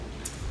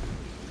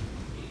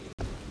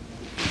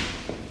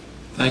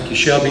Thank you,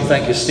 Shelby.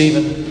 Thank you,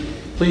 Stephen.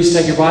 Please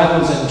take your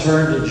Bibles and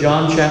turn to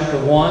John chapter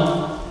 1.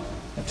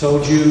 I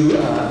told you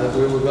that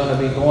we were going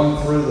to be going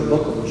through the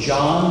book of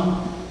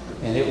John,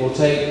 and it will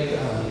take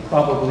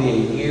probably a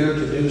year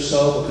to do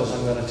so because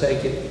I'm going to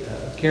take it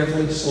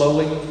carefully,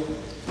 slowly,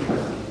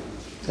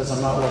 because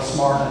I'm not real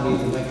smart. I need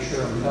to make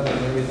sure I'm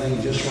covering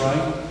everything just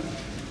right.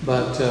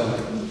 But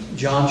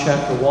John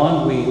chapter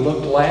 1, we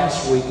looked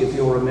last week, if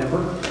you'll remember,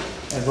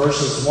 at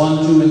verses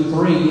 1, 2, and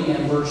 3,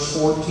 and verse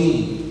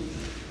 14.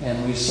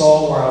 And we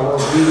saw where our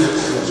Lord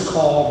Jesus was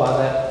called by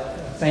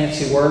that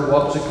fancy word.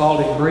 What was it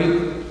called in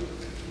Greek?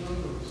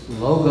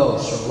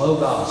 Logos, or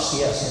logos,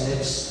 yes. And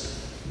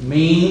it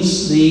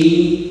means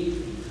the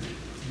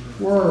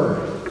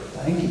word.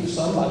 Thank you,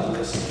 somebody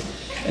listening.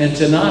 And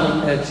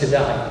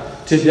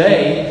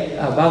today,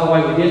 by the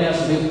way, we did have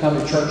some people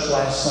come to church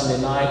last Sunday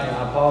night, and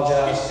I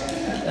apologize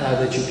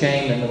that you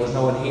came and there was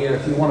no one here.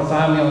 If you want to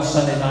find me on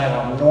Sunday night,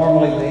 I'll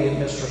normally be at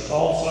Mr.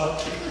 Salsa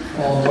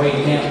on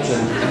Wade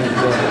Hampton.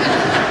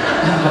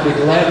 And I'll be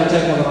glad to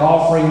take up an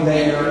offering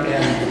there.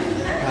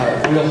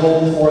 And we'll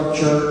hold forth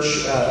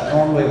church.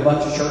 Normally a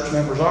bunch of church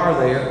members are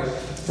there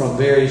from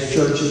various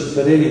churches.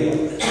 But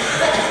anyway,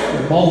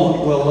 in a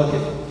moment we'll look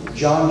at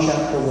John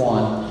chapter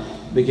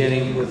 1,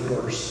 beginning with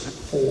verse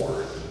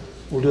 4.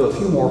 We'll do a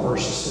few more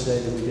verses today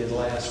than we did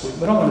last week.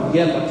 But I want to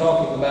begin by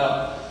talking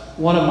about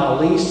one of my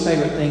least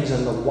favorite things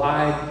in the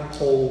wide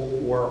whole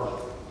world.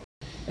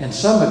 And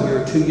some of you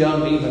are too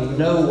young to even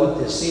know what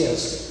this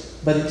is,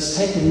 but it's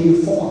taken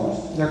new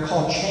forms. They're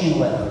called chain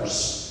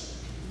letters.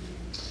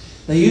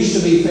 They used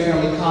to be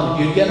fairly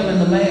common. You'd get them in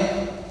the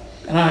mail.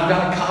 And I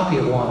got a copy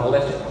of one. I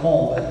left it at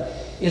home, but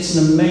it's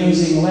an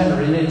amazing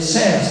letter. And it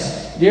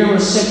says, "Dear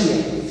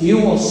recipient, if you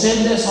will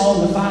send this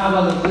home to 5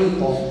 other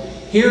people,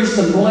 here's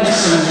the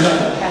blessings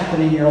that will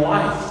happen in your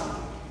life."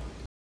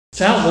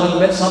 Sounds a little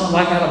bit something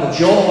like out of a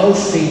Joel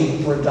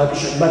Osteen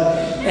production.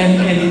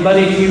 But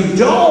if you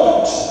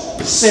don't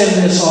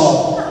send this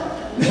home,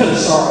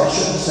 sorry, I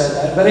shouldn't have said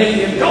that. But if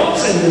you don't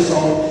send this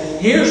home,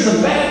 here's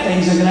the bad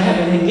things that are going to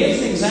happen. And it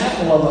gives an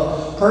example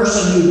of a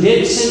person who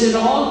did send it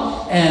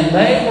on, and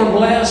they were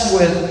blessed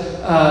with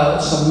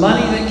some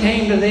money that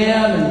came to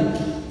them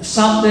and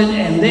something.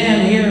 And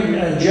then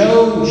here,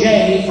 Joe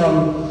J.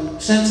 from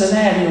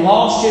Cincinnati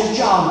lost his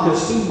job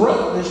because he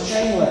broke this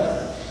chain letter.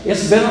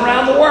 It's been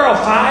around the world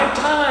 5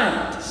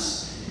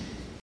 times.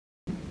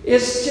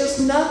 It's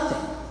just nothing.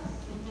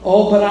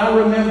 Oh, but I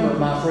remember,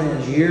 my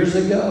friends, years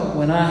ago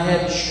when I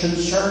had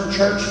concerned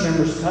church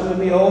members come to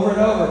me over and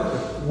over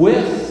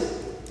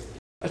with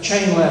a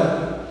chain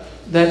letter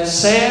that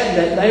said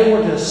that they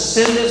were to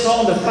send this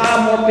on to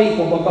 5 more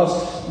people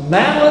because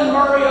Madeline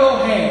Murray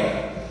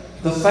O'Hare,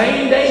 the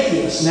famed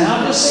atheist,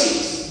 now deceased,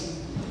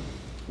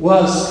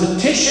 was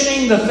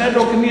petitioning the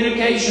Federal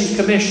Communications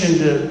Commission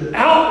to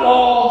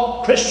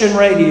outlaw Christian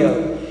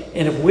radio.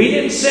 And if we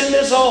didn't send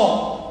this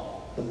on,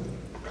 the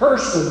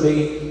curse would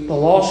be the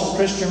loss of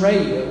Christian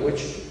radio,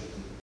 which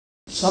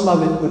some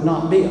of it would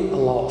not be a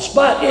loss.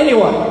 But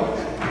anyway,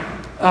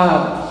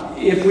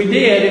 if we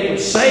did, it would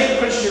save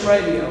Christian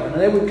radio. And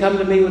they would come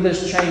to me with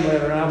this chain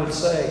letter, and I would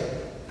say,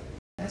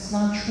 that's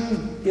not true.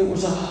 It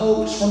was a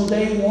hoax from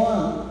day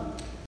one.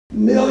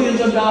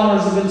 Millions of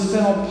dollars have been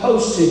spent on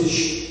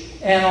postage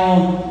and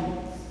on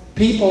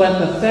people at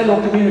the Federal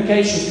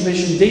Communications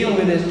Commission dealing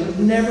with this. It was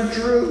never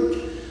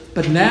true.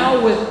 But now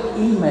with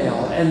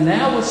email and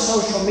now with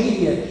social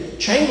media,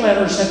 chain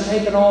letters have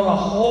taken on a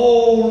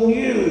whole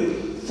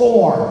new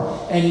form.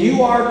 And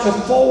you are to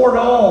forward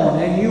on,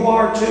 and you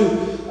are to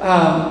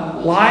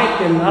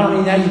like, and I don't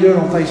even know how you do it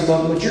on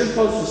Facebook, but you're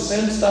supposed to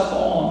send stuff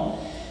on.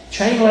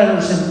 Chain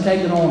letters have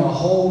taken on a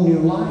whole new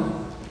life.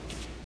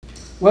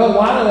 Well,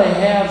 why do they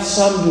have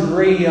some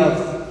degree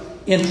of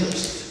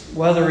interest?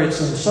 Whether it's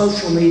in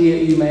social media,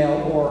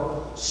 email,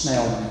 or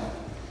snail mail.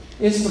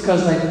 It's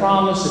because they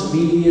promise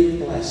immediate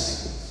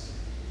blessings.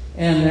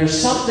 And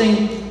there's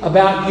something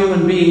about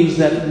human beings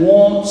that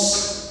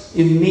wants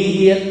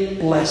immediate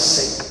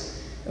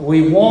blessing.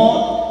 We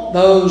want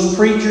those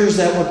preachers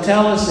that will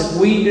tell us if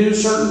we do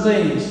certain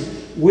things,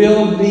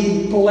 we'll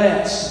be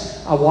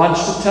blessed. I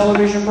watched a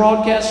television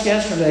broadcast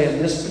yesterday,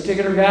 and this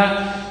particular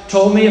guy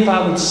told me if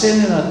I would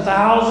send in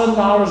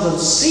 $1,000 of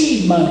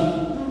seed money,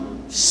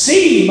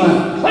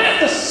 plant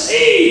the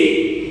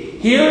seed,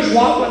 here's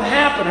what would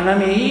happen. And I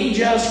mean, he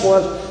just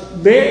was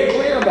very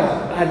clear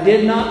about it. I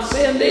did not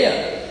send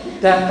in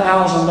that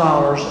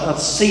 $1,000 of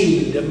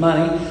seed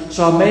money,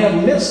 so I may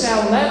have missed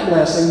out on that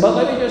blessing. But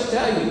let me just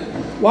tell you,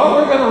 what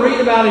we're going to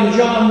read about in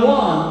John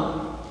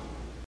 1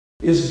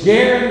 is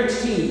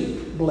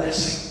guaranteed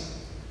blessing.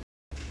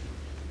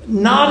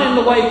 Not in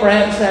the way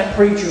perhaps that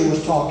preacher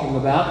was talking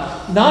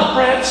about. Not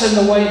perhaps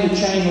in the way the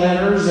chain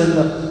letters and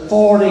the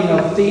forwarding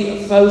of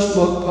the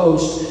Facebook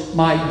posts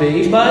might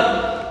be.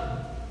 But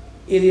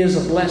it is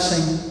a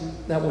blessing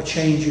that will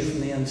change you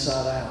from the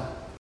inside out.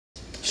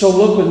 So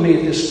look with me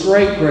at this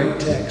great, great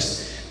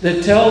text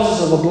that tells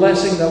us of a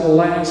blessing that will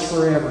last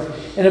forever.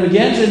 And it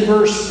begins in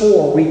verse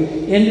 4. We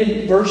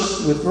ended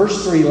with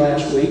verse 3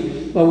 last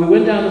week, but we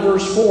went down to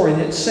verse 4,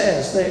 and it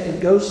says, that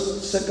it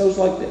goes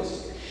like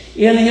this.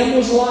 In him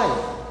was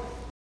life,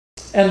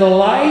 and the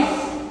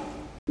life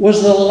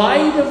was the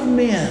light of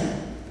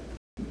men.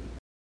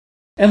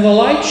 And the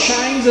light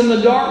shines in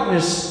the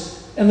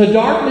darkness, and the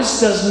darkness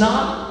does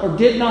not or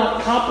did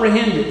not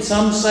comprehend it.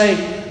 Some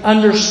say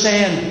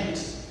understand it.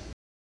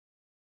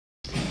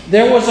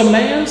 There was a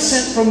man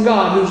sent from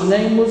God whose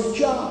name was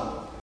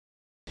John.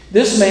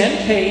 This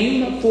man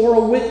came for a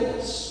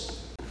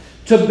witness,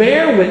 to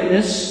bear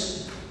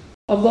witness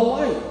of the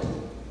light,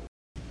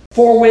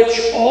 for which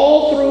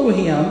all through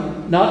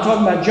him, not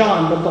talking about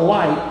John, but the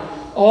light,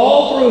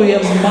 all through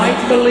him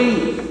might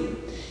believe.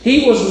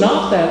 He was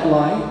not that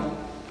light,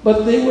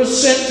 but he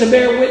was sent to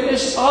bear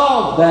witness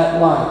of that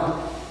light.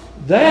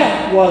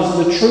 That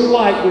was the true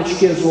light which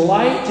gives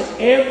light to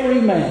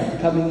every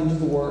man coming into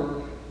the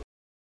world.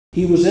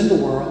 He was in the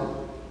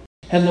world,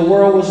 and the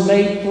world was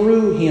made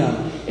through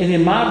him. And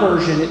in my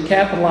version, it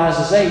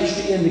capitalizes H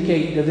to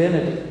indicate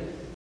divinity.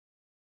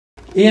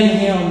 In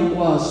him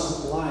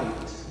was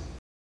light.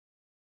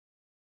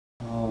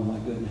 Oh my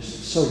goodness,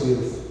 it's so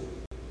beautiful.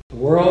 The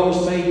world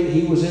was made,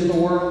 he was in the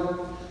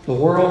world. The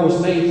world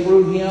was made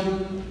through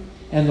him,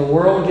 and the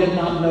world did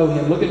not know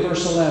him. Look at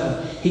verse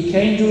 11. He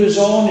came to his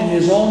own, and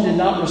his own did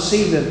not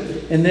receive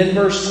him. And then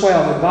verse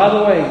 12. And by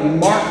the way, you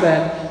mark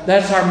that.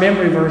 That's our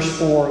memory verse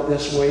for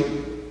this week.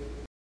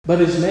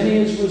 But as many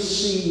as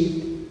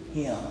received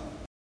him,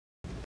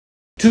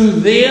 to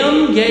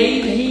them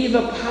gave he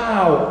the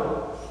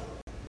power,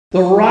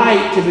 the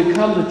right to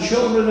become the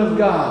children of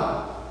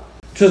God,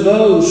 to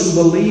those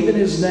who believe in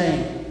his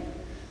name.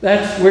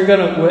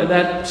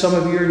 Some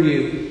of you are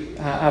new.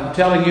 I'm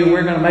telling you,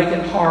 we're going to make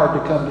it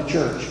hard to come to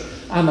church.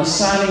 I'm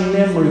assigning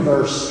memory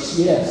verses.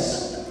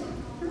 Yes.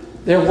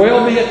 There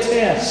will be a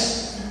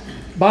test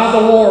by the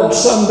Lord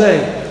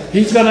someday.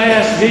 He's going to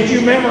ask, did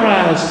you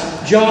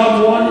memorize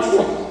John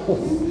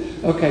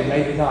 1:12? Okay,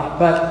 maybe not.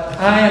 But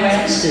I am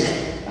asking.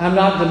 I'm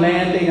not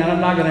demanding, and I'm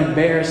not going to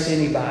embarrass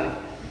anybody.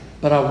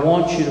 But I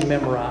want you to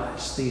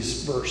memorize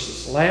these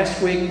verses.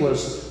 Last week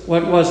was,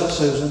 what was it,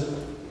 Susan?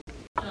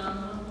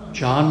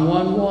 John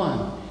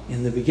 1:1.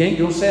 In the beginning,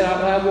 you'll say it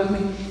out loud with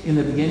me. In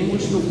the beginning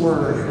was the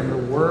Word, and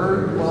the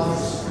Word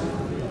was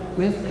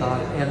with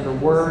God, and the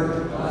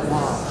Word was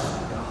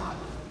God.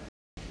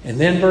 And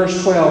then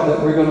verse 12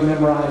 that we're going to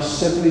memorize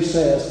simply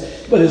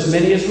says, but as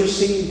many as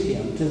received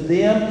him, to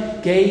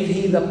them gave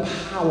he the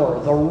power,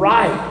 the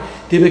right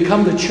to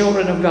become the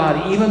children of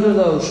God, even to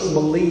those who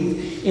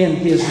believe in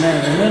his name.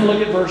 And then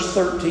look at verse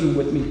 13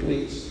 with me,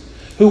 please.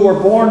 Who were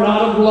born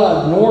not of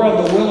blood, nor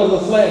of the will of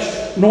the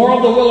flesh, nor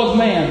of the will of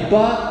man,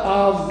 but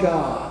of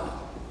God.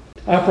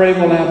 I pray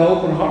we'll have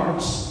open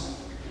hearts.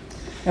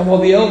 And we'll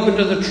be open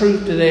to the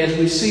truth today as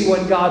we see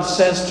what God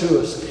says to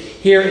us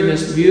here in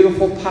this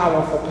beautiful,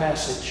 powerful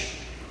passage.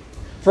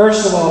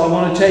 First of all, I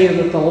want to tell you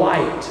that the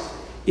light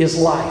is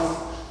life.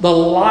 The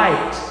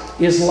light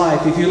is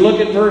life. If you look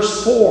at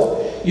verse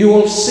 4, you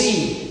will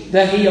see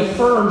that he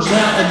affirms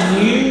now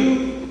a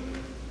new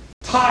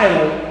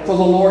title for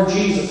the Lord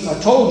Jesus. I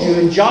told you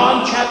in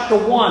John chapter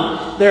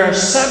 1, there are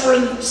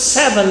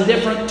seven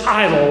different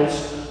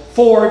titles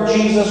for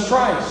Jesus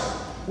Christ.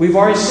 We've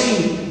already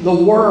seen the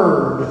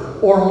Word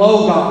or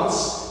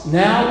Logos.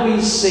 Now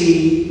we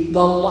see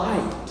the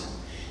light.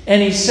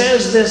 And he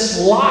says this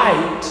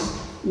light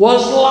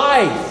was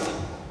life.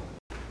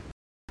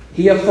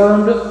 He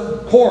affirmed,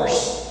 of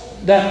course,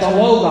 that the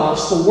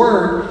Logos, the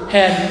Word,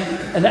 had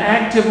an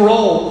active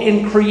role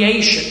in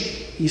creation.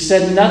 He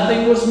said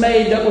nothing was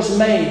made that was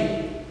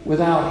made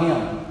without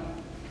him.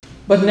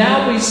 But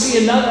now we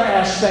see another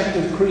aspect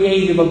of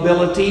creative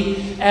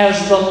ability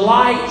as the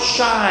light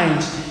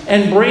shines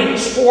and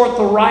brings forth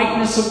the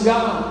rightness of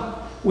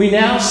God. We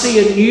now see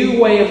a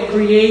new way of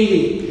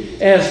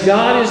creating as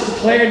God is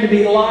declared to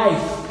be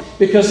life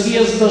because he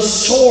is the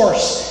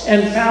source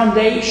and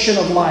foundation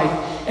of life.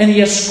 And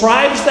he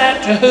ascribes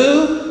that to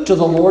who? To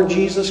the Lord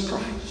Jesus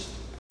Christ.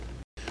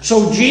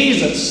 So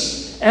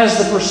Jesus, as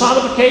the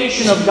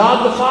personification of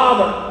God the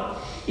Father,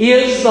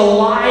 is the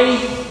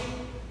life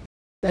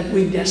that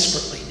we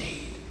desperately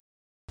need.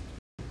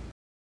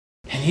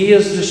 And he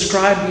is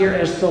described here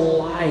as the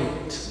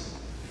light.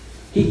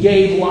 He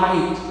gave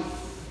light.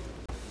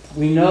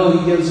 We know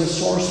he gives a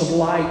source of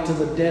light to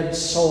the dead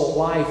soul,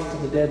 life to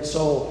the dead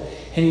soul.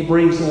 And he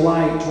brings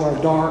light to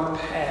our dark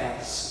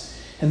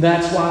paths. And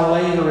that's why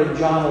later in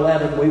John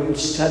 11 we will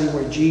study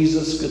where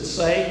Jesus could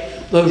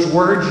say those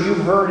words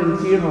you've heard in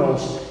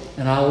funerals.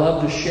 And I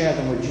love to share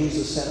them where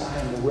Jesus said, I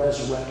am the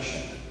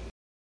resurrection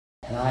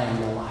and I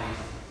am the life.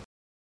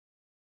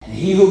 And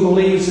he who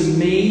believes in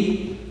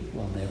me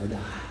will never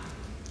die.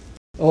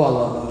 Oh, I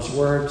love those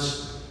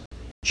words.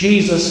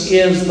 Jesus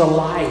is the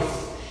life.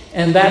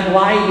 And that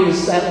life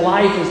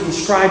is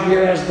described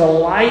here as the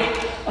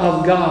light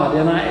of God.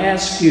 And I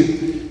ask you,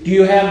 do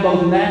you have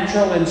both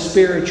natural and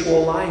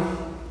spiritual life?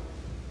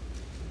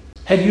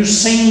 Have you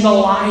seen the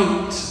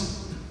light?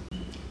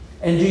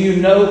 And do you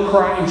know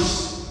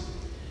Christ?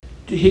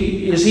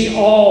 Is he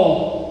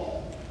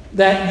all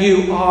that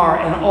you are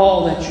and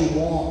all that you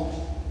want.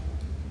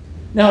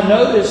 Now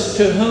notice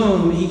to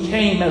whom he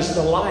came as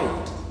the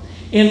light.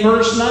 In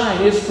verse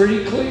 9, it's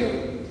pretty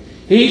clear.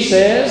 He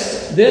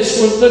says,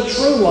 this was the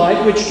true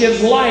light which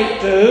gives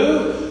light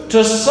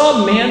to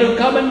some men who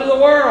come into the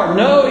world.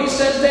 No, he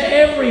says to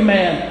every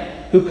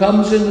man who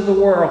comes into the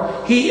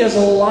world. He is a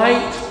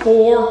light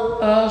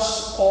for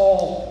us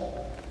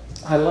all.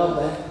 I love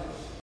that.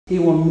 He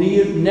will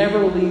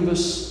never leave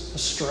us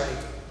astray.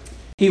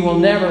 He will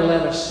never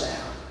let us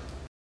down.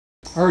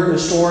 I heard the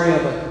story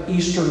of an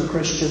Eastern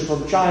Christian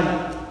from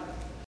China.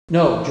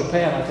 No,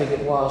 Japan, I think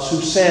it was, who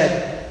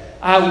said,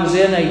 I was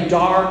in a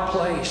dark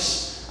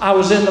place. I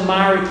was in the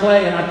miry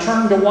clay, and I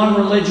turned to one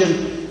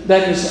religion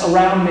that is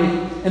around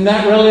me. And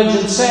that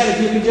religion said,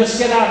 if you could just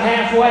get out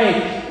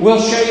halfway,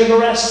 we'll show you the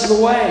rest of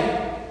the way.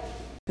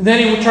 And then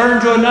he would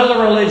turn to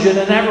another religion,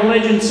 and that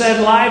religion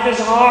said, life is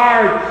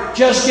hard.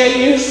 Just get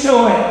used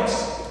to it.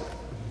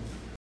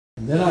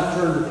 And then I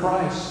turned to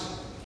Christ.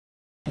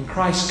 And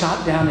Christ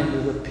got down into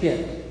the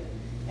pit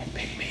and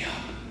picked me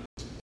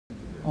up.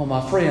 Oh,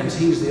 my friends,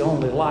 He's the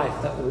only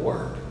life that will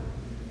work.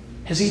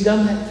 Has He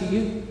done that for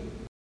you?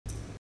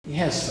 He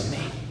has for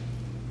me.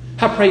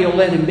 I pray you'll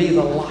let Him be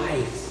the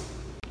life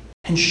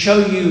and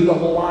show you the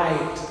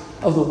light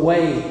of the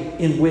way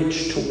in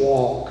which to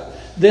walk.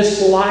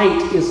 This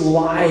light is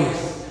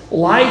life,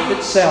 life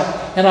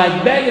itself. And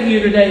I beg of you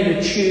today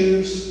to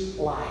choose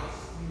life.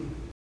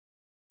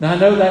 Now, I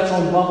know that's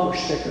on bumper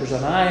stickers,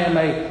 and I am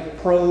a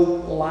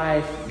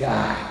pro-life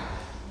guy.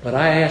 But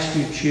I ask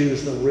you to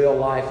choose the real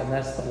life, and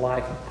that's the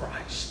life of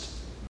Christ.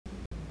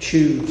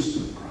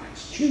 Choose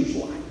Christ. Choose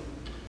life.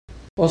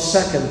 Well,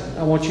 second,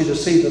 I want you to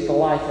see that the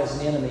life has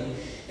an enemy.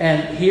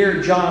 And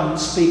here John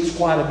speaks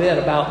quite a bit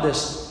about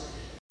this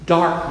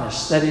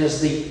darkness that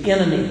is the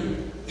enemy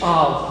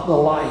of the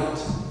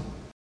light.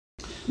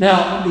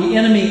 Now, the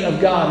enemy of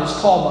God is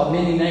called by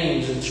many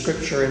names in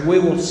Scripture, and we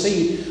will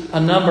see a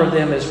number of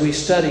them as we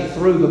study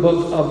through the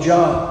book of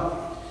John.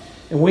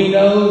 And we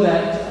know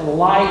that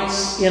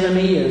light's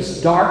enemy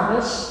is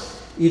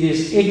darkness, it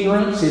is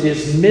ignorance, it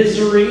is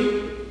misery.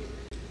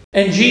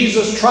 And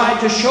Jesus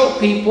tried to show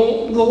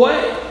people the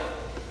way.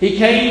 He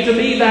came to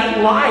be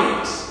that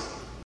light,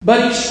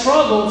 but He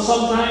struggled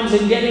sometimes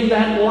in getting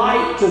that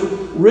light to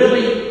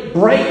really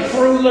break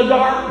through the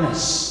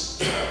darkness.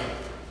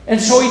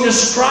 And so He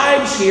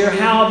describes here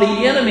how the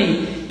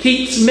enemy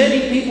keeps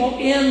many people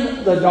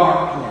in the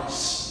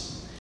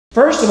darkness.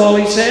 First of all,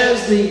 He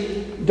says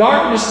the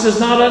darkness does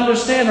not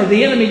understand, or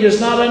the enemy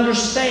does not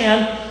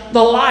understand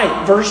the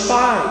light. Verse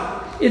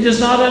 5. It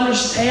does not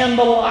understand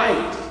the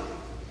light.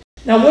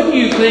 Now, wouldn't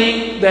you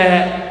think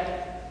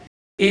that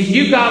if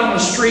you got on a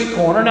street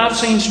corner, and I've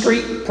seen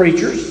street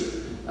preachers,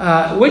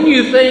 wouldn't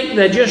you think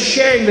that just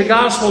sharing the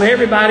gospel,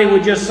 everybody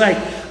would just say,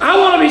 I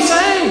want to be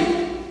saved?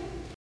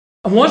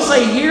 And once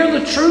they hear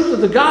the truth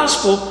of the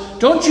gospel,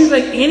 don't you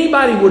think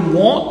anybody would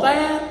want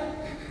that?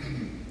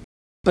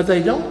 But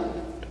they don't.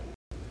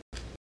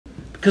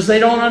 Because they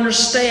don't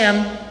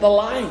understand the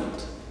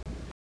light.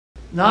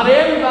 Not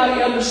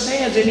everybody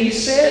understands. And He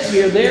says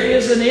here, there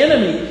is an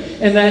enemy.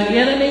 And that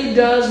enemy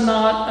does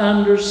not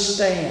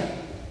understand.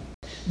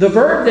 The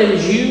verb that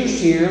is used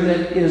here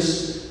that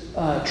is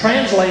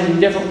translated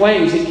in different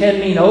ways. It can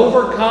mean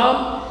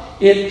overcome.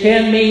 It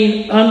can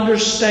mean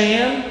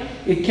understand.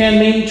 It can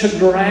mean to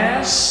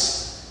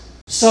grasp.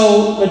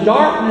 So the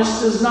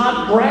darkness does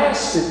not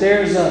grasp it.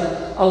 There's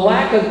a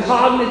lack of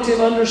cognitive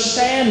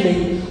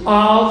understanding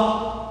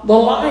of the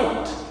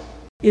light.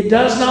 It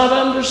does not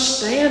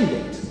understand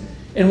it.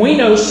 And we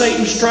know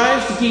Satan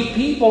strives to keep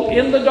people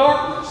in the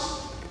darkness.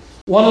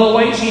 One of the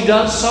ways he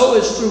does so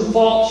is through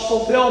false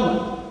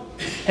fulfillment.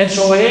 And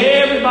so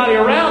everybody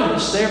around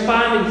us, they're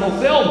finding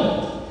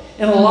fulfillment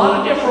in a lot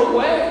of different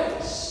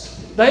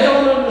ways. They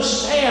don't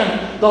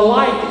understand the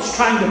light that's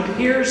trying to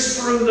pierce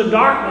through the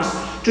darkness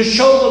to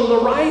show them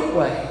the right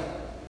way.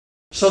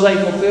 So they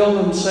fulfill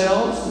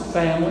themselves through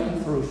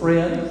family, through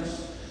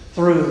friends,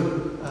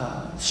 through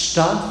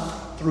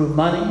stuff, through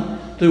money,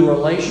 through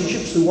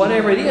relationships, through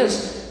whatever it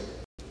is.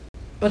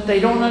 But they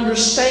don't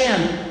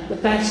understand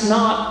that that's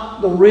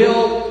not the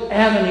real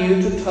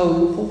avenue to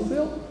total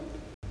fulfillment.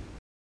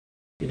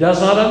 He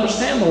does not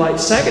understand the light.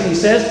 Second, he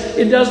says,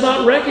 it does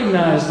not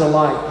recognize the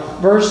light.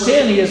 Verse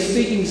 10, he is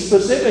speaking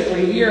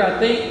specifically here, I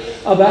think,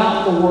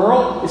 about the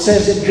world. It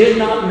says it did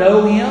not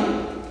know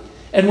Him.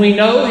 And we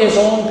know His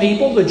own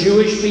people, the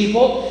Jewish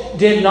people,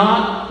 did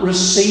not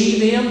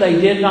receive Him. They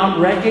did not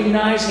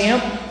recognize Him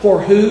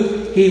for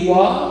who He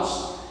was.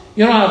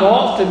 You know, I've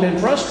often been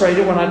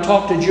frustrated when I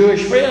talk to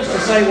Jewish friends to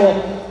say,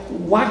 well,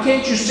 why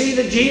can't you see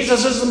that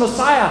Jesus is the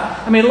Messiah?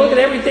 I mean, look at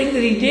everything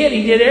that He did.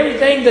 He did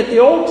everything that the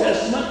Old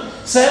Testament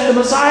said the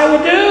Messiah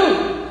would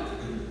do.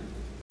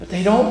 But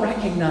they don't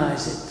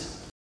recognize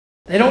it.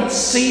 They don't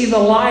see the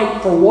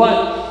light for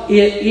what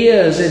it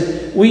is.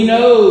 And we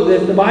know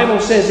that the Bible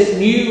says it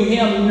knew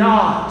Him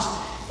not.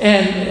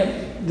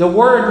 And the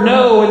word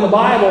know in the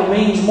Bible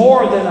means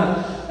more than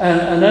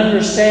an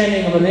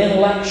understanding of an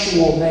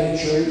intellectual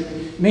nature.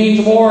 It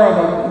means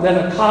more than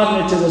a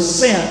cognitive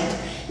assent.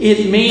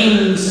 It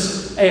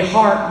means a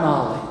heart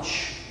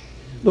knowledge.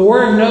 The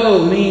word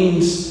know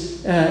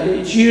means,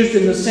 it's used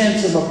in the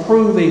sense of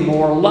approving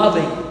or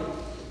loving.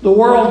 The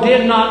world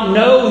did not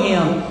know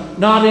Him,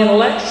 not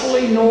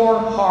intellectually nor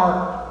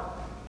heart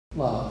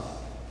love.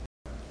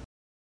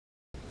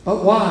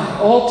 But why?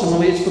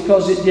 Ultimately, it's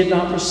because it did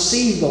not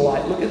receive the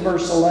light. Look at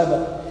verse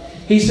 11.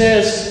 He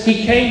says,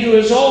 He came to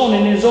His own,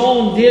 and His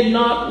own did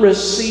not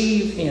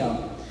receive Him.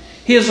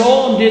 His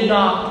own did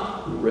not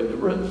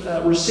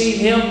receive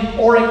Him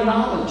or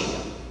acknowledge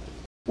Him.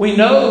 We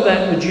know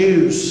that the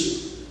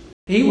Jews,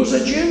 He was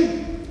a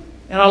Jew.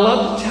 And I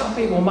love to tell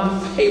people, my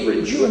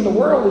favorite Jew in the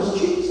world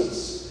is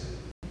Jesus.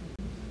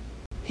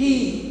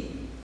 He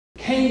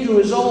came to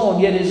His own,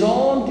 yet His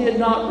own did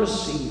not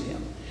receive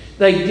Him.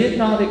 They did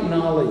not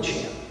acknowledge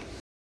Him.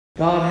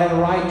 God had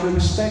a right to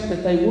expect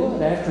that they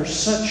would after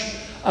such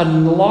a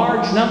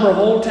large number of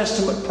Old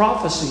Testament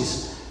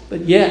prophecies.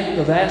 But yet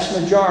the vast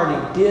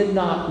majority did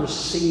not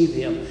receive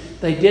Him.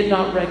 They did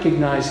not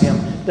recognize Him.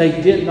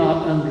 They did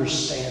not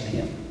understand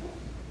Him.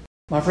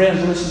 My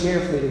friends, listen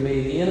carefully to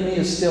me. The enemy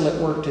is still at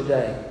work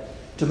today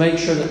to make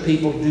sure that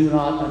people do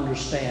not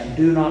understand,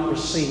 do not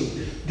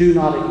receive, do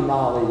not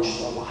acknowledge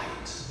the light.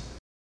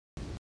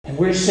 And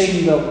we're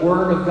seeing the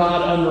Word of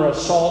God under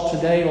assault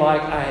today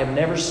like I have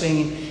never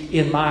seen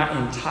in my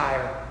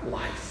entire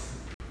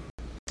life.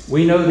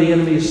 We know the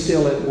enemy is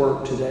still at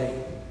work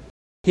today.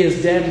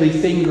 His deadly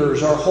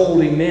fingers are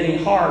holding many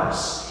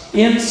hearts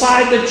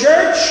inside the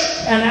church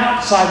and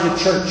outside the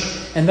church.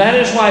 And that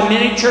is why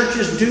many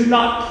churches do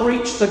not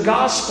preach the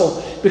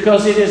gospel,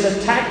 because it is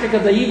a tactic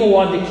of the evil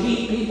one to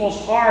keep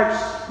people's hearts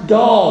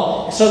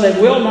dull so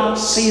they will not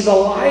see the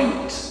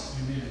light.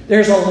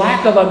 There's a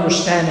lack of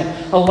understanding,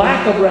 a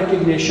lack of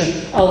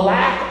recognition, a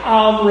lack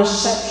of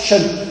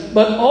reception.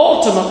 But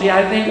ultimately,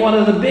 I think one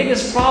of the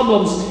biggest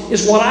problems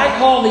is what I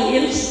call the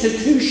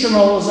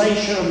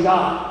institutionalization of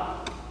God.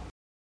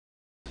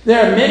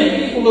 There are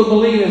many people who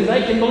believe if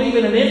they can believe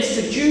in an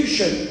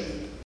institution,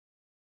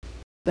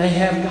 they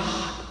have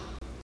God.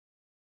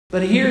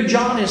 But here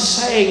John is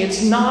saying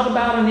it's not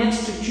about an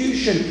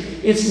institution.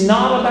 It's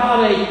not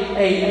about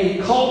a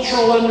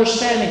cultural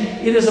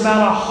understanding. It is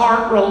about a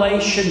heart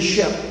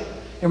relationship.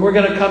 And we're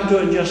going to come to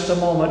it in just a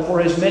moment. For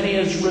as many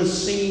as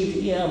received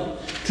Him,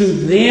 to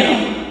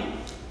them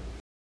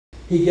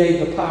He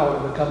gave the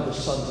power to become the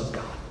sons of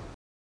God.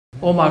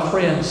 Oh, my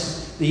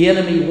friends, the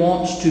enemy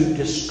wants to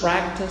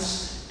distract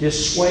us,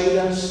 dissuade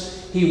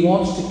us. He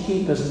wants to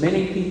keep as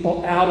many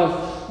people out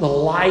of the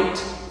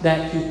light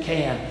that he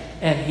can.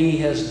 And he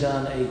has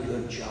done a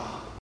good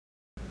job.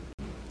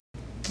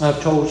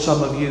 I've told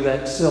some of you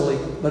that silly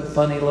but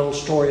funny little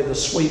story of the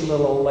sweet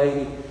little old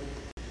lady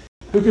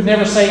who could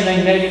never say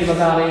anything negative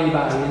about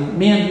anybody. And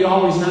men, you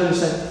always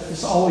notice that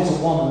it's always a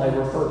woman they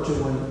refer to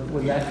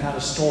when that kind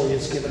of story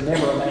is given,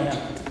 never a man.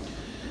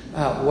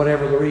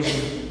 Whatever the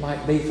reason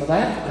might be for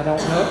that, I don't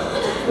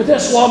know. But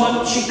this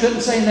woman, she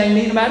couldn't say anything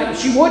mean about it, but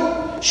she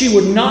wouldn't. She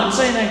would not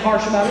say anything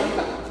harsh about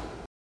anybody.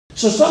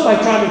 So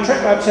somebody tried to trick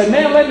her up and said,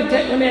 "Man,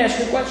 let me ask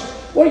you a question.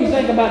 What do you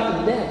think about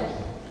the devil?"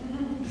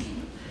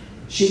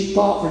 She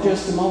thought for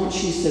just a moment.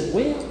 She said,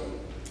 "Well,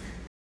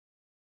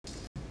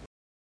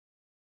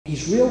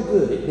 he's real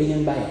good at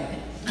being bad."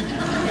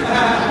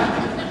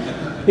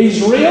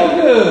 He's real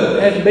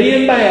good at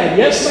being bad.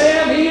 Yes,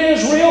 ma'am, he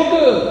is real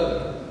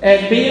good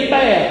at being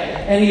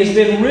bad. And he has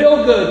been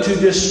real good to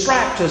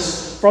distract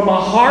us from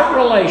a heart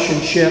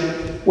relationship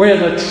where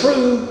the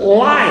true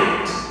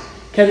light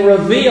can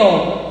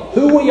reveal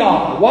who we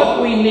are,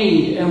 what we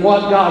need, and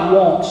what God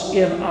wants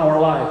in our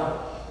life.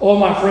 Oh,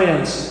 my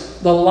friends,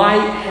 the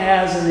light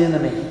has an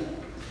enemy.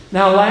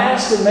 Now,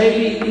 last and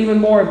maybe even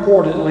more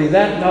importantly, two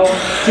more.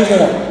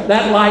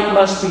 That light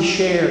must be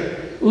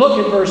shared. Look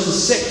at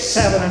verses 6,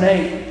 7, and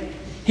 8.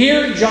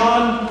 Here,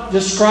 John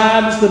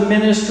describes the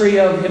ministry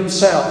of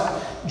himself.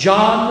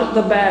 John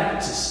the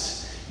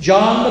Baptist.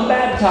 John the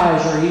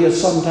Baptizer, he is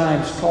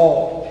sometimes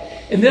called.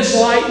 And this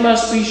light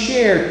must be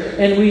shared.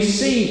 And we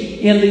see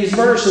in these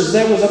verses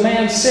there was a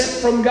man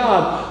sent from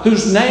God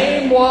whose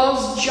name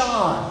was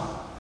John.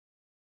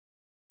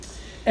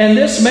 And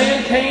this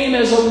man came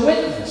as a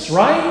witness,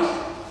 right?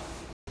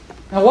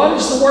 Now, what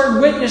is the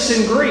word witness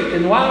in Greek?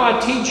 And why do I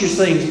teach you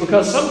things?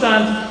 Because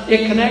sometimes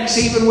it connects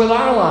even with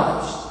our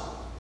lives.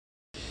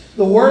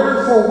 The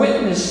word for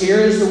witness here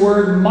is the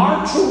word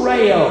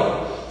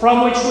martyreo,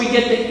 from which we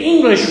get the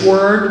English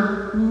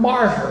word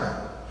martyr.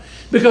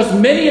 Because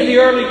many of the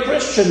early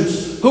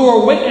Christians who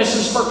were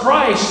witnesses for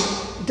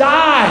Christ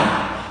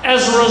died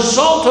as a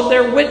result of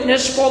their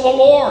witness for the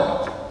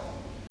Lord.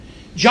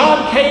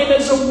 John came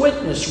as a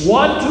witness,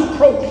 one to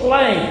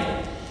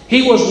proclaim.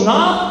 He was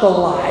not the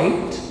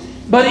light,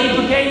 but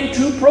he came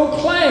to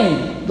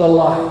proclaim the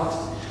light.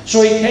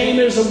 So he came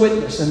as a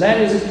witness, and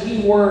that is a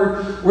key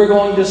word. We're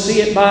going to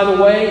see it, by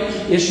the way.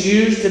 It's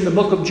used in the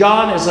book of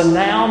John as a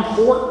noun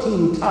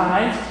 14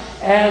 times.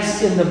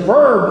 As in the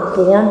verb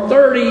form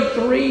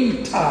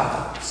 33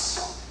 times.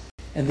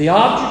 And the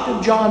object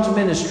of John's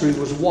ministry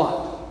was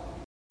what?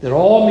 That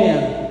all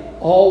men,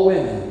 all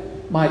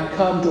women might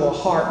come to a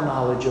heart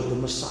knowledge of the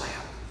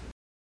Messiah.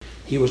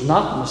 He was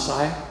not the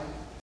Messiah,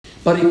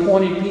 but he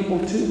pointed people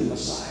to the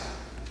Messiah.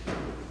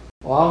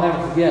 Well, I'll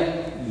never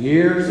forget,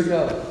 years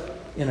ago,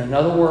 in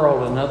another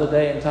world, another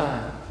day and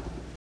time,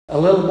 a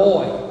little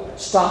boy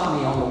stopped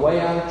me on the way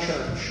out of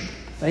church,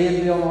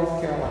 Fayetteville,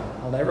 North Carolina.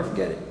 I'll never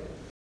forget it.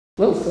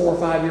 Little 4 or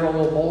 5-year-old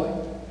little boy.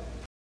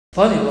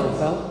 Funny little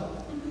fellow.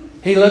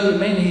 He looked at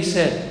me and he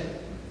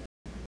said,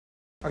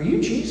 "Are you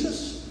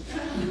Jesus?"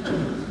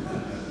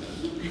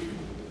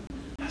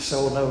 I said,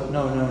 "Oh,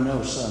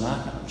 no, son,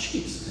 I'm not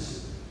Jesus."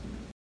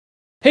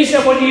 He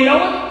said, "Well, do you know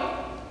him?"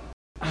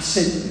 I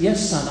said,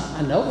 "Yes, son,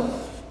 I know him."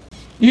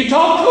 "You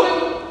talk to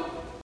him?"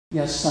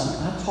 "Yes, son,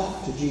 I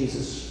talk to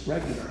Jesus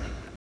regularly."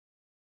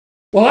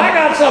 "Well, I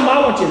got something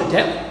I want you to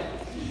tell him."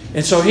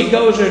 And so he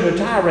goes into a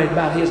tirade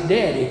about his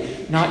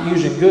daddy not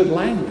using good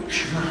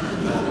language.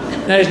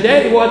 Now, his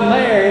daddy wasn't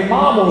there, his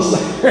mom was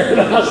there.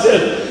 And I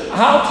said,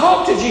 "I'll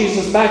talk to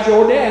Jesus about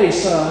your daddy,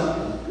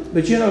 son.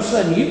 But you know,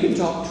 son, you can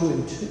talk to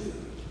him too."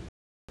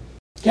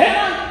 "Can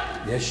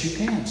I?" "Yes, you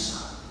can, son."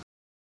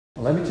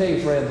 Well, let me tell you,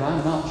 friends,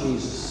 I'm not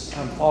Jesus.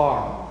 I'm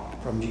far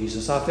from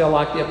Jesus. I feel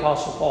like the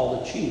Apostle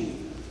Paul, the chief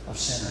of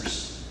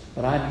sinners.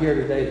 But I'm here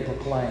today to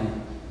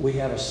proclaim we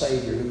have a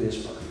Savior who is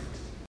perfect.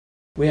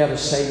 We have a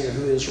Savior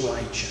who is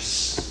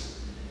righteous.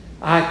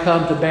 I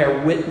come to bear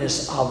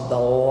witness of the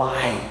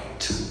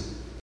light.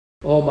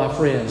 Oh, my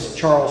friends,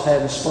 Charles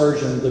Haddon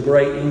Spurgeon, the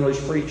great English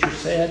preacher,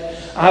 said,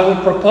 "I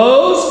would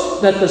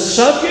propose that the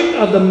subject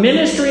of the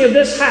ministry of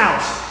this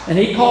house," and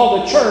he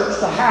called the church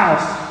the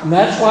house, and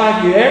that's why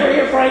if you ever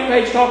hear Frank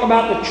Page talk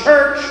about the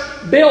church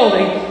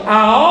building,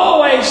 I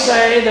always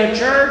say the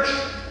church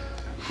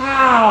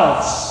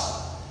house.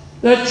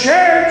 The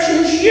church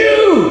is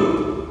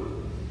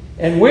you.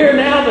 And we're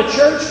now the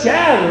church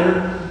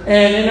gathered,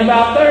 and in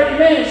about 30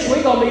 minutes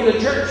we're going to be the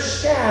church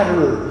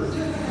scattered.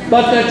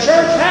 But the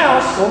church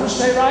house is going to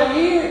stay right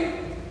here.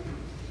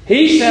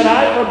 He said,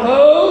 "I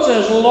propose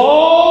as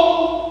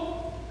long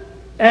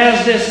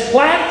as this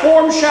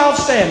platform shall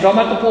stand," talking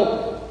about the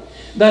pulpit,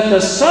 "that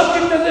the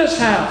subject of this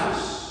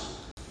house,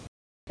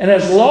 and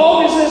as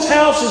long as this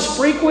house is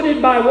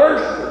frequented by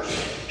worshipers,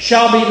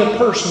 shall be the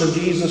person of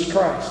Jesus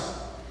Christ."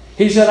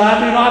 He said,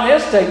 "I do not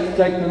hesitate to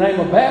take the name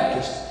of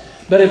Baptist.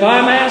 But if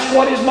I'm asked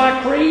what is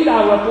my creed,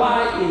 I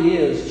reply, it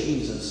is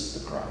Jesus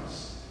the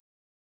Christ."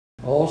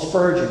 Oh,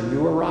 Spurgeon, you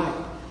were right.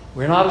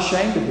 We're not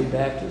ashamed to be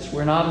Baptists.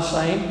 We're not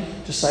ashamed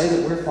to say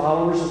that we're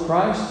followers of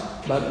Christ.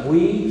 But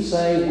we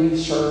say we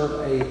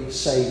serve a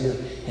Savior,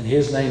 and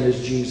His name is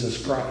Jesus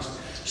Christ.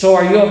 So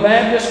are you a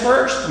Baptist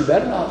first? You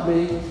better not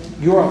be.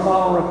 You're a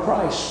follower of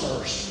Christ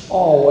first,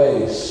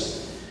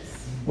 always.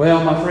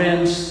 Well, my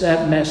friends,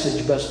 that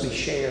message must be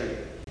shared.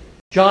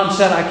 John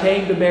said, "I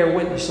came to bear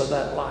witness of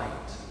that light."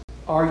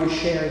 Are you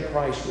sharing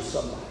Christ with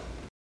somebody?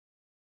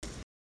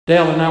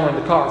 Dale and I were in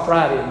the car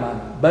Friday, and my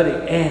buddy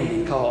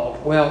Andy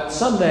called. Well,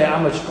 someday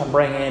I'm just going to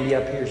bring Andy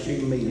up here so you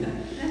can meet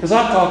him. Because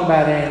I talk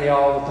about Andy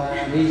all the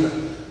time. He's a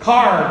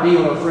car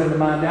dealer friend of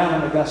mine down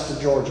in Augusta,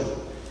 Georgia.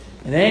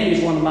 And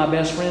Andy's one of my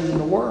best friends in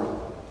the world.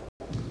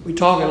 We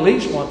talk at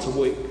least once a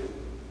week.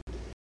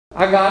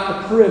 I got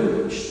the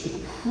privilege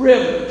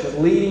of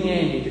leading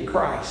Andy to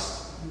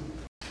Christ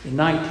in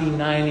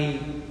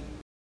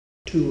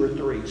 1992 or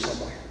 3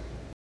 somewhere.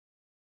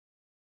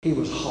 He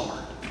was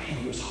hard. Man,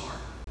 he was hard.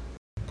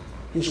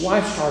 His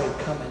wife started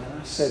coming, and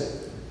I said,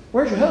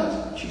 "Where's your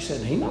husband?" She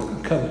said, "He's not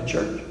going to come to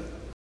church."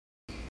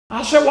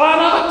 I said, "Why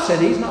not?" She said,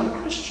 "He's not a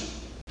Christian.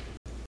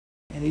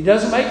 And he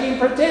doesn't make any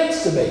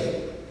pretense to be."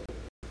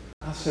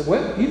 I said,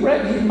 "Well, you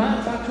reckon he'd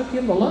mind if I took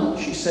him to lunch?"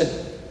 She said,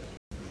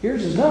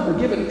 "Here's his number.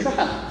 Give it a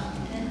try."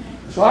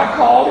 So I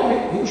called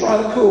him. He was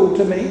rather cool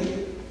to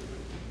me.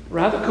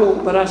 Rather cool.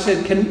 But I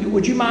said,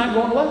 "Would you mind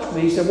going to lunch with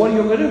me?" He said, "What are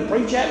you going to do?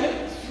 Preach at me?"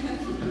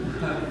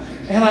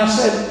 And I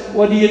said,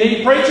 "Well, do you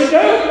need preaching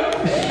to?"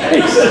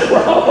 He said,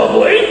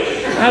 "Probably."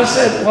 I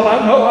said,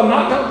 "Well, no, I'm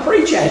not going to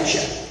preach at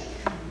you.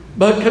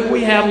 But could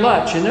we have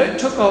lunch?" And it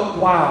took a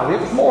while. It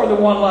was more than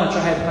one lunch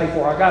I had to pay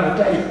for. I got to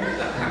tell you,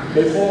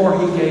 before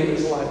he gave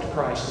his life to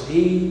Christ. And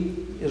he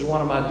is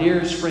one of my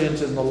dearest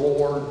friends in the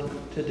Lord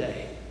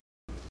today.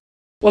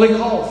 Well, he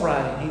called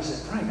Friday and he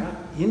said, "Frank,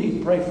 you need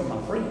to pray for my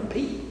friend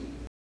Pete."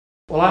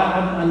 Well,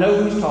 I know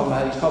who he's talking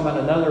about. He's talking about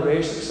another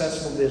very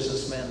successful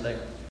businessman there.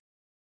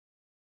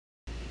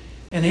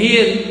 And he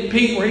and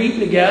Pete were eating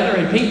together,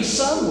 and Pete's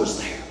son was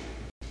there.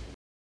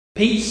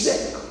 Pete's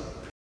sick.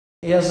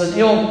 He has an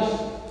illness,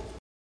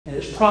 and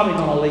it's probably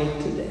going to lead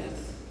to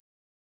death.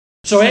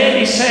 So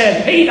Andy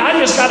said, "Pete, I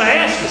just got to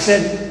ask you." He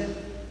said,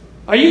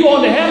 "Are you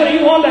going to heaven or are you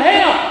going to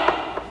hell?"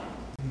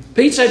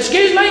 Pete said,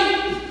 "Excuse me?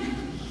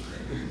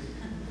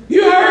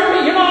 You heard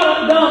me. You're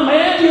not a dumb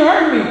man. You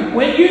heard me.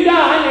 When you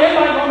die, and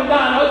everybody's going to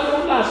die. I know you're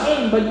going to die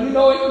soon, but you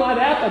know it might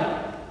happen.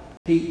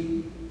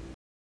 Pete,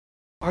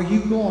 are you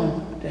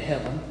going to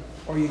heaven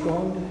or are you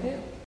going to hell?"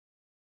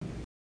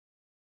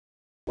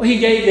 Well, he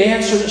gave the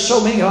answer that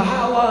so many go,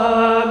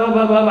 I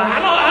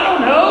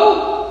don't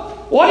know.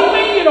 What do you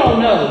mean you don't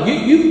know?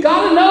 You've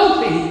got to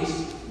know, Pete.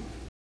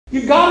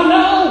 You've got to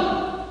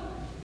know.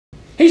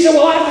 He said,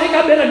 "Well, I think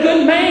I've been a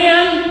good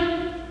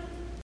man."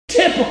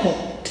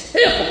 Typical.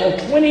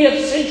 biblical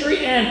 20th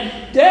century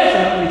and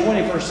definitely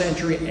 21st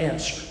century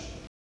answer.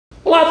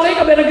 Well, I think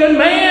I've been a good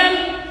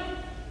man.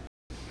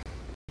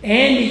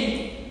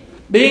 Andy,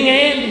 being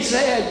Andy,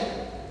 said,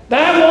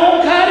 that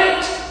won't cut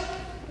it.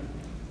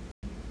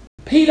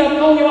 Pete, I've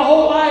known you my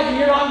whole life and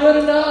you're not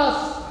good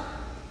enough.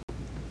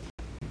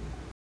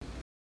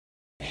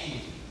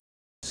 Andy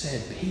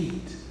said,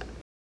 Pete,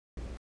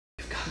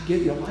 you've got to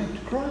give your life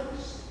to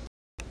Christ.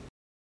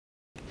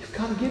 You've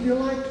got to give your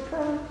life to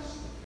Christ.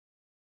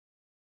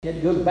 He had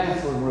to go to the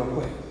bathroom real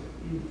quick.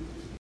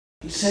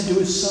 He said to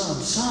his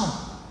son,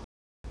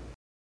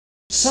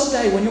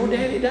 someday when your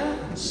daddy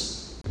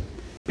dies,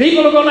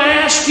 people are going to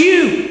ask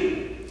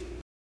you,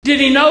 did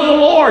he know the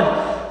Lord?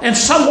 And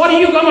son, what are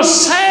you going to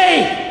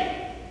say?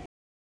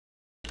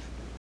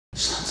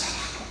 Son said,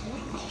 I don't know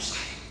what I'm going to say.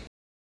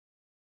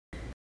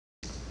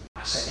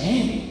 I said,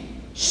 Andy,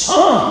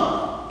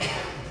 son,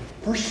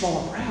 first of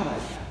all, I'm proud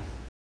of you.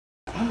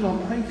 But I'm going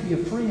to pray for your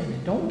friend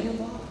and don't give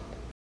up.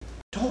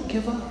 Don't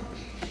give up.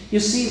 You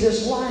see,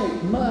 this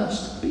light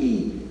must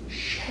be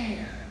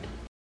shared.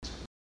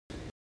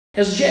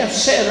 As Jeff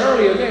said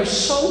earlier, there are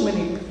so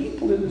many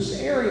people in this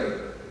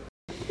area.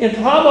 And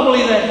probably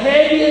the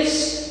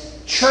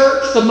heaviest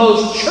church, the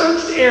most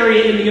churched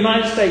area in the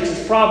United States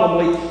is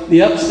probably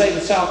the upstate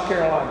of South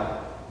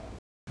Carolina.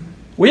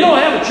 We don't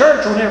have a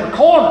church on every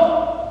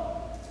corner.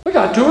 We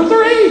got 2 or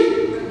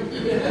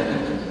 3.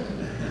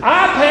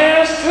 I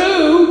passed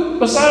 2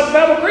 besides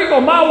Battle Creek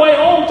on my way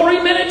home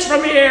 3 minutes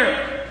from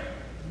here.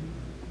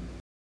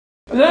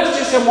 And that's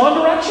just in one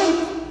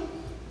direction.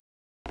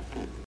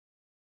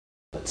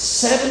 But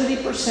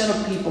 70%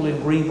 of people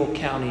in Greenville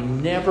County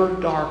never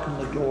darken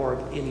the door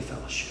of any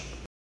fellowship.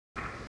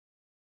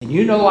 And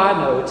I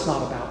know it's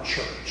not about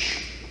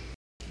church.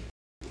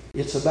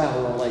 It's about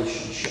a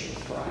relationship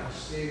with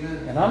Christ.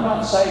 Amen. And I'm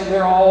not saying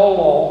they're all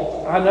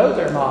lost. I know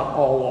they're not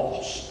all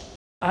lost.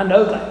 I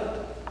know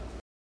that.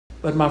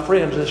 But my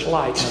friends, this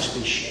light must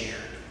be shared.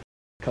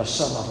 Because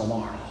some of them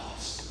are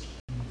lost.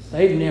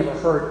 They've never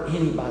heard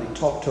anybody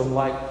talk to them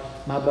like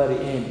my buddy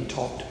Andy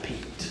talked to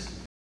Pete.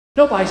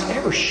 Nobody's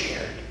ever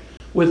shared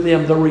with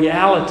them the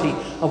reality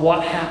of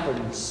what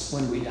happens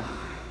when we die.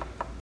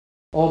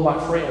 Oh, my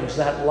friends,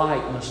 that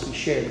light must be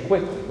shared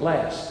quickly.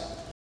 Last,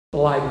 the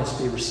light must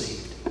be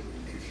received.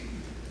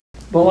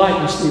 The light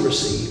must be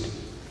received.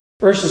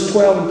 Verses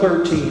 12 and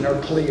 13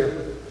 are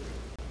clear.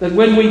 That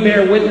when we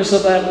bear witness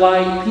of that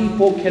light,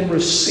 people can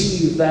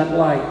receive that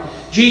light.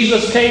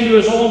 Jesus came to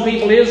his own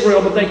people,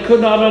 Israel, but they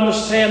could not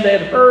understand. They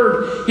had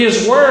heard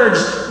his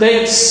words. They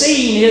had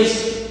seen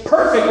his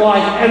perfect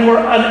life and were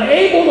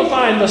unable to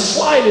find the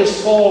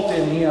slightest fault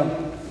in him.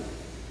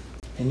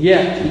 And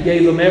yet, he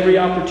gave them every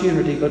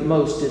opportunity, but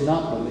most did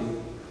not believe.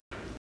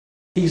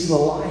 He's the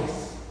life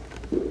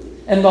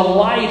and the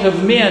light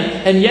of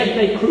men, and yet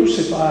they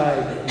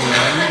crucified him.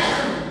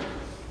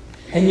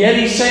 And yet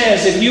he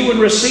says, if you would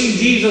receive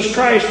Jesus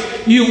Christ,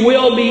 you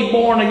will be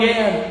born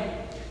again.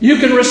 You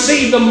can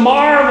receive the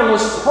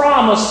marvelous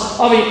promise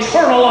of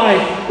eternal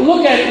life.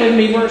 Look at it with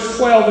me, verse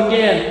 12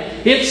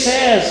 again. It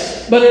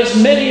says, but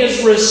as many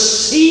as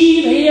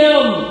receive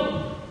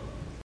him,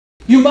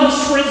 you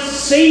must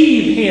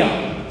receive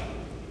him.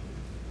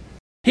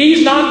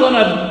 He's not going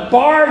to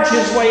barge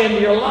his way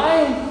into your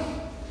life.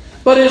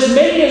 But as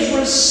many as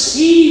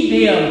received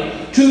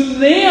him, to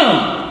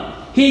them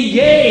he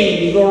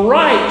gave the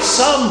right,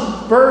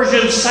 some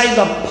versions say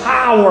the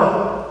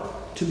power,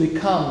 to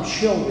become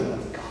children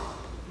of God.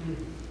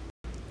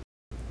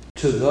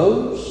 To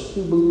those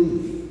who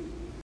believe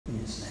in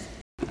his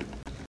name.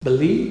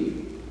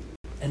 Believe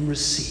and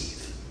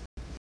receive.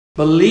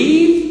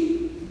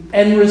 Believe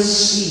and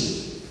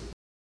receive.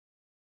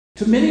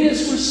 To many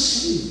as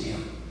received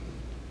him.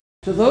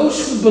 To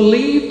those who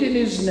believed in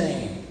his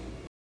name.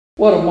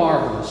 What a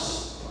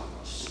marvelous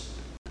promise.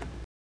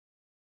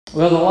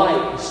 Well, the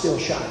light is still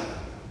shining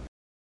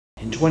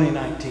in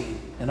 2019.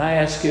 And I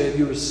ask you, have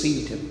you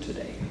received him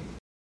today?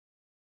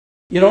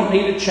 You don't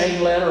need a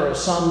chain letter or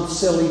some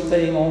silly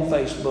thing on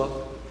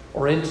Facebook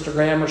or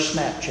Instagram or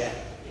Snapchat.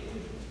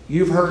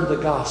 You've heard the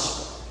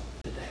gospel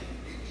today.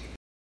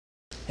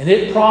 And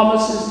it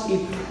promises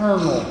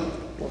eternal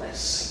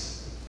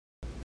blessing.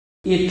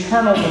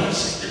 Eternal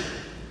blessing.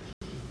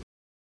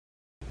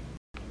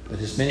 But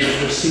as many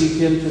as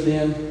received him, to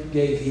them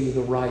gave he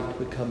the right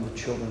to become the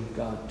children of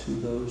God, to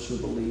those who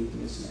believe in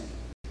his name.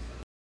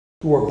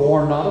 Who are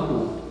born not of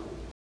blood,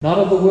 not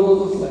of the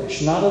will of the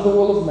flesh, not of the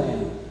will of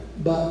man,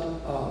 but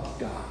of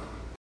God.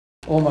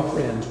 Oh, my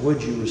friends,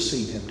 would you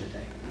receive him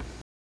today?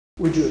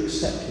 Would you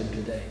accept him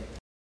today?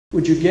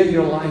 Would you give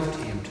your life to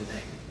him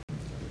today?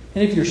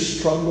 And if you're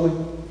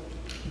struggling,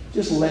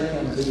 just let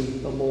him be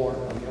the Lord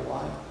of your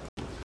life.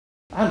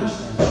 I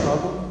understand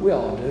struggle. We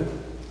all do.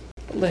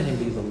 But let him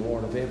be the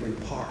Lord of every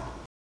part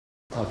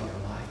of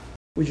your life.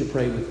 Would you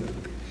pray with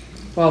me?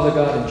 Father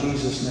God, in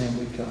Jesus' name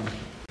we come.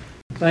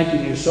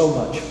 Thanking you so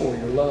much for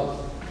your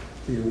love,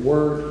 for your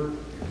word.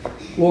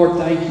 Lord,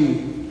 thank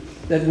you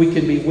that we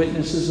can be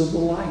witnesses of the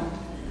light.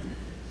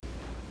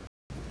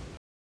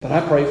 But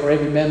I pray for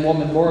every man,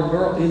 woman, boy, and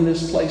girl in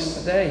this place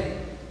today.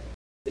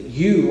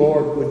 You,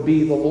 Lord, would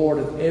be the Lord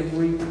of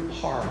every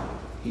heart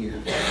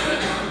here.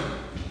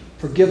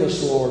 Forgive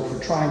us, Lord,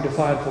 for trying to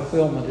find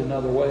fulfillment in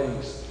other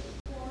ways.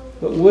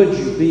 But would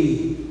you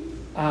be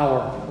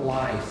our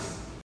life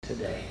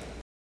today?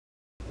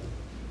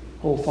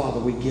 Oh,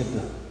 Father, we give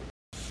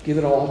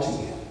it all to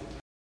you.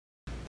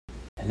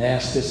 And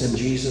ask this in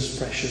Jesus'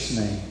 precious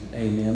name. Amen.